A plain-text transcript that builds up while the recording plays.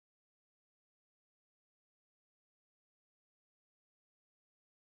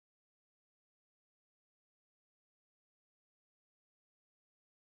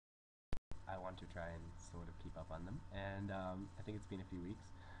want to try and sort of keep up on them. And I think it's been a few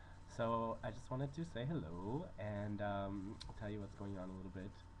weeks. So I just wanted to say hello and tell you what's going on a little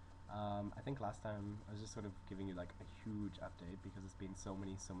bit. I think last time I was just sort of giving you like a huge update because it's been so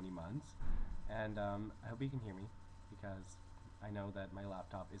many months. And I hope you can hear me because I know that my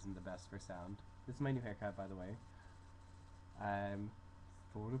laptop isn't the best for sound. This is my new haircut, by the way. I'm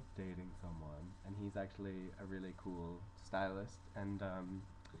sort of dating someone, and he's actually a really cool stylist, and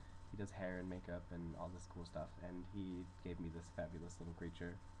he does hair and makeup and all this cool stuff. And he gave me this fabulous little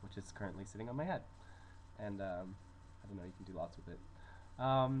creature, which is currently sitting on my head. And I don't know, you can do lots with it.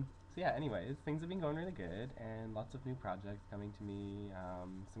 So yeah, anyways, things have been going really good, and lots of new projects coming to me.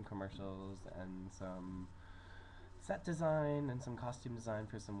 Some commercials and some set design and some costume design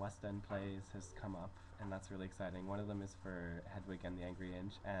for some West End plays has come up, and that's really exciting. One of them is for Hedwig and the Angry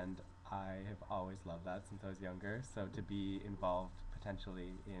Inch, and I have always loved that since I was younger. So to be involved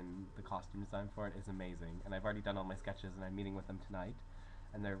potentially in the costume design for it is amazing. And I've already done all my sketches, and I'm meeting with them tonight,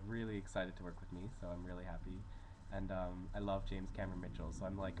 and they're really excited to work with me. So I'm really happy. And I love James Cameron Mitchell, so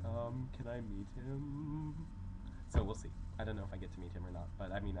I'm like, can I meet him? So we'll see. I don't know if I get to meet him or not,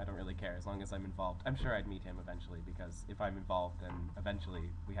 but I mean, I don't really care as long as I'm involved. I'm sure I'd meet him eventually because if I'm involved, then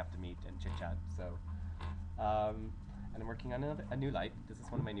eventually we have to meet and chit chat. So, and I'm working on a new light. This is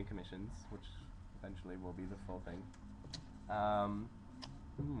one of my new commissions, which eventually will be the full thing.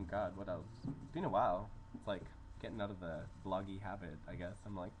 God, what else? It's been a while. It's like getting out of the bloggy habit, I guess.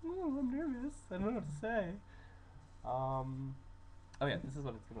 I'm like, I'm nervous. I don't know what to say. Oh yeah, this is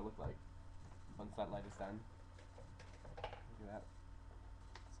what it's gonna look like once that light is done. Look at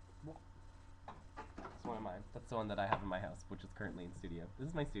that. It's one of mine. That's the one that I have in my house, which is currently in studio. This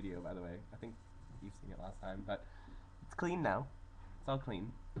is my studio, by the way. I think you've seen it last time, but it's clean now. It's all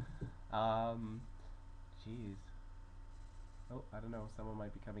clean. Jeez. Oh, I don't know. Someone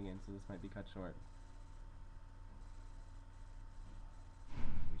might be coming in, so this might be cut short.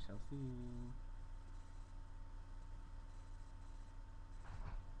 We shall see.